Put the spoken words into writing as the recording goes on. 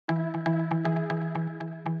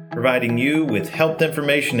providing you with health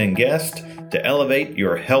information and guests to elevate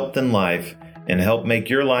your health and life and help make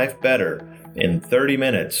your life better in 30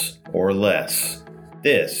 minutes or less.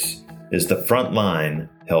 This is the Frontline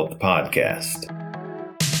Health Podcast.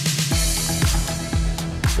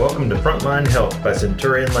 Welcome to Frontline Health by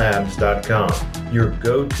CenturionLabs.com, your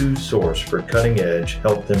go-to source for cutting-edge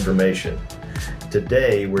health information.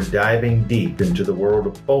 Today, we're diving deep into the world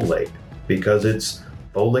of folate because it's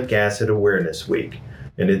Folic Acid Awareness Week,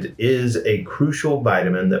 and it is a crucial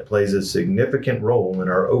vitamin that plays a significant role in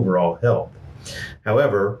our overall health.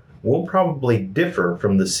 However, we'll probably differ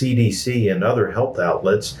from the CDC and other health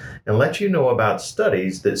outlets and let you know about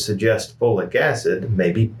studies that suggest folic acid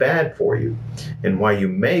may be bad for you and why you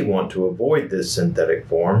may want to avoid this synthetic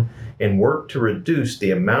form and work to reduce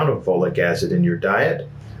the amount of folic acid in your diet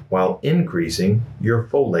while increasing your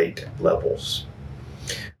folate levels.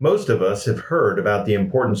 Most of us have heard about the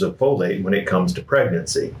importance of folate when it comes to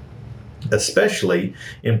pregnancy, especially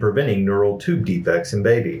in preventing neural tube defects in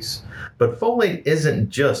babies. But folate isn't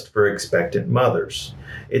just for expectant mothers.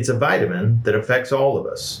 It's a vitamin that affects all of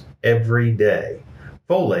us every day.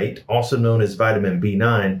 Folate, also known as vitamin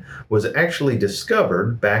B9, was actually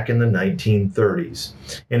discovered back in the 1930s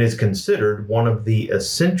and is considered one of the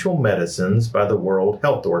essential medicines by the World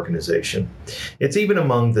Health Organization. It's even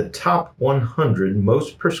among the top 100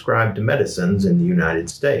 most prescribed medicines in the United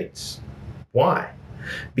States. Why?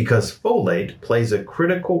 Because folate plays a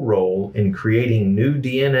critical role in creating new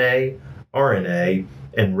DNA, RNA,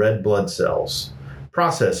 and red blood cells,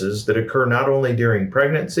 processes that occur not only during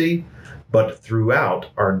pregnancy, but throughout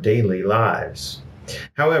our daily lives.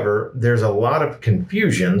 However, there's a lot of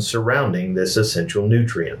confusion surrounding this essential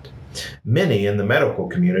nutrient. Many in the medical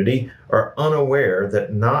community are unaware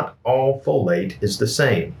that not all folate is the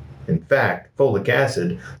same. In fact, folic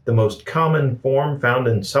acid, the most common form found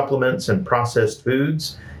in supplements and processed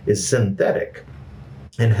foods, is synthetic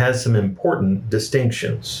and has some important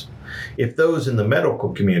distinctions. If those in the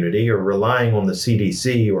medical community are relying on the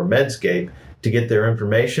CDC or Medscape to get their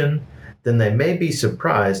information, then they may be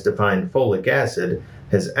surprised to find folic acid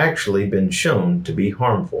has actually been shown to be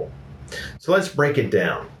harmful. So let's break it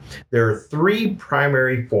down. There are three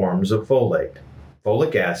primary forms of folate.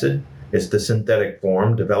 Folic acid is the synthetic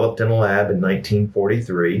form developed in a lab in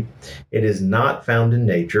 1943. It is not found in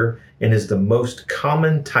nature and is the most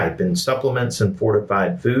common type in supplements and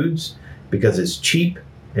fortified foods because it's cheap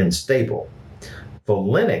and stable.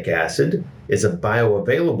 Folinic acid is a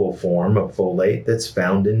bioavailable form of folate that's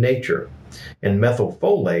found in nature. And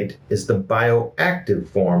methylfolate is the bioactive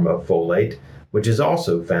form of folate, which is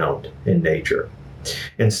also found in nature.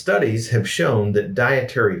 And studies have shown that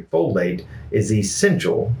dietary folate is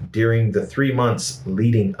essential during the 3 months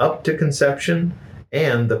leading up to conception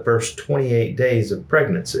and the first 28 days of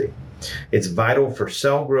pregnancy. It's vital for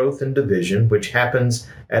cell growth and division, which happens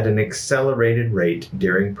at an accelerated rate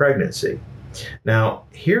during pregnancy. Now,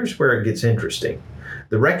 here's where it gets interesting.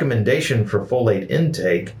 The recommendation for folate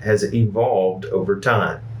intake has evolved over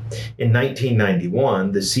time. In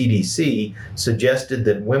 1991, the CDC suggested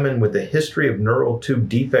that women with a history of neural tube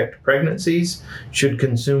defect pregnancies should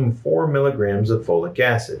consume 4 milligrams of folic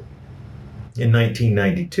acid. In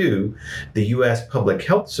 1992, the U.S. Public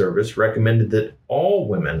Health Service recommended that all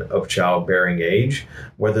women of childbearing age,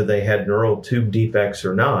 whether they had neural tube defects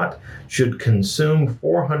or not, should consume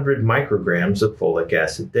 400 micrograms of folic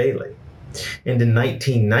acid daily. And in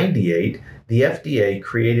 1998, the FDA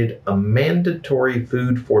created a mandatory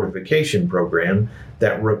food fortification program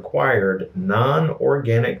that required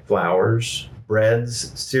non-organic flours,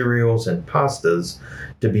 breads, cereals, and pastas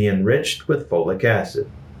to be enriched with folic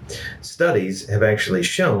acid. Studies have actually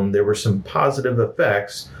shown there were some positive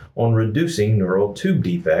effects on reducing neural tube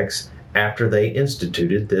defects after they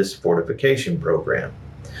instituted this fortification program.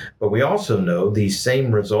 But we also know these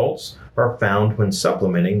same results are found when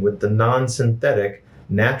supplementing with the non-synthetic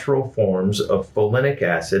natural forms of folinic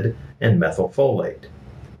acid and methylfolate.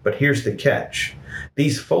 But here's the catch.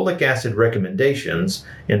 These folic acid recommendations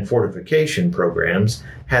and fortification programs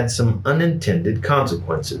had some unintended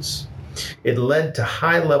consequences. It led to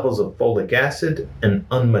high levels of folic acid and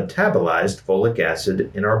unmetabolized folic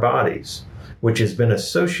acid in our bodies, which has been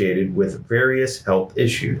associated with various health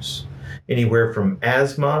issues, anywhere from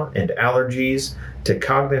asthma and allergies to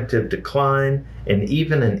cognitive decline and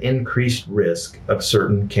even an increased risk of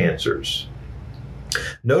certain cancers.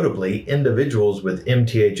 Notably, individuals with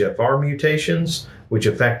MTHFR mutations, which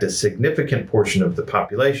affect a significant portion of the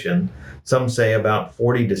population, some say about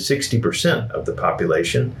 40 to 60% of the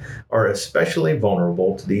population, are especially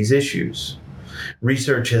vulnerable to these issues.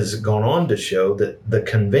 Research has gone on to show that the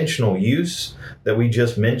conventional use that we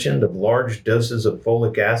just mentioned of large doses of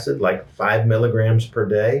folic acid, like 5 milligrams per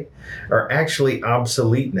day, are actually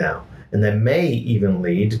obsolete now, and they may even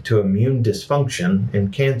lead to immune dysfunction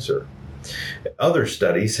and cancer. Other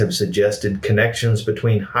studies have suggested connections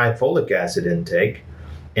between high folic acid intake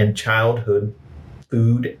and childhood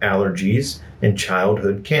food allergies and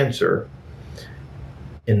childhood cancer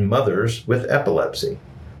in mothers with epilepsy.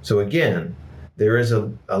 So again, there is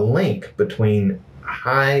a link between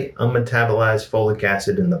high unmetabolized folic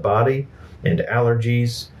acid in the body and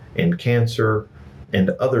allergies and cancer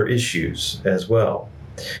and other issues as well.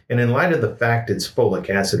 And in light of the fact it's Folic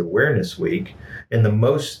Acid Awareness Week, and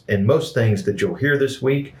most things that you'll hear this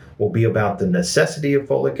week will be about the necessity of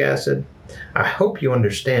folic acid, I hope you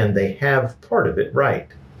understand they have part of it right.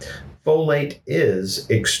 Folate is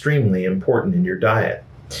extremely important in your diet,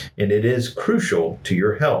 and it is crucial to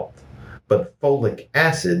your health. But folic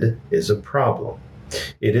acid is a problem.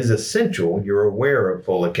 It is essential you're aware of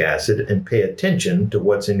folic acid and pay attention to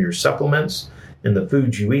what's in your supplements and the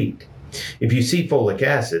foods you eat. If you see folic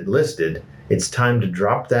acid listed, it's time to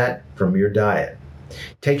drop that from your diet.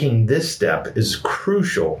 Taking this step is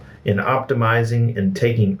crucial in optimizing and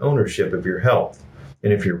taking ownership of your health.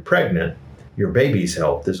 And if you're pregnant, your baby's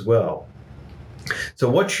health as well. So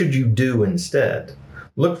what should you do instead?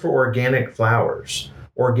 Look for organic flours,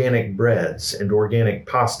 organic breads, and organic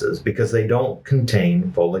pastas because they don't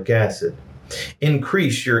contain folic acid.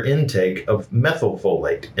 Increase your intake of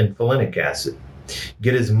methylfolate and folinic acid.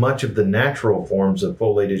 Get as much of the natural forms of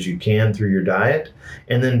folate as you can through your diet,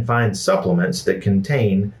 and then find supplements that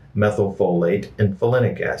contain methylfolate and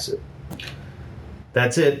folinic acid.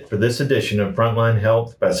 That's it for this edition of Frontline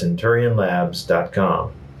Health by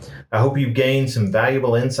CenturionLabs.com. I hope you've gained some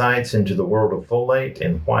valuable insights into the world of folate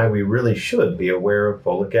and why we really should be aware of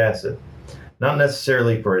folic acid. Not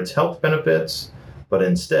necessarily for its health benefits, but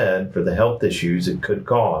instead for the health issues it could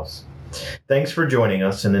cause. Thanks for joining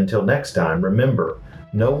us, and until next time, remember,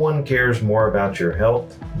 no one cares more about your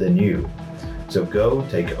health than you. So go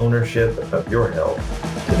take ownership of your health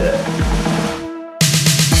today.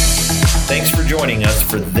 Thanks for joining us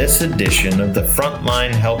for this edition of the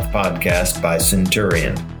Frontline Health Podcast by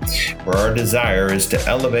Centurion, where our desire is to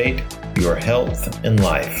elevate your health and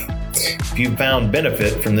life. If you found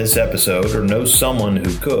benefit from this episode or know someone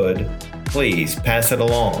who could, please pass it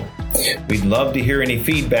along. We'd love to hear any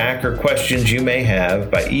feedback or questions you may have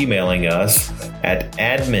by emailing us at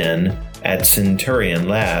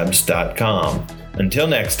admin@centurionlabs.com. Until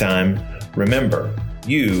next time, remember,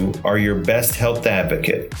 you are your best health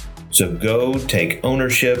advocate. So go take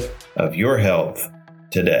ownership of your health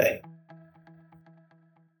today.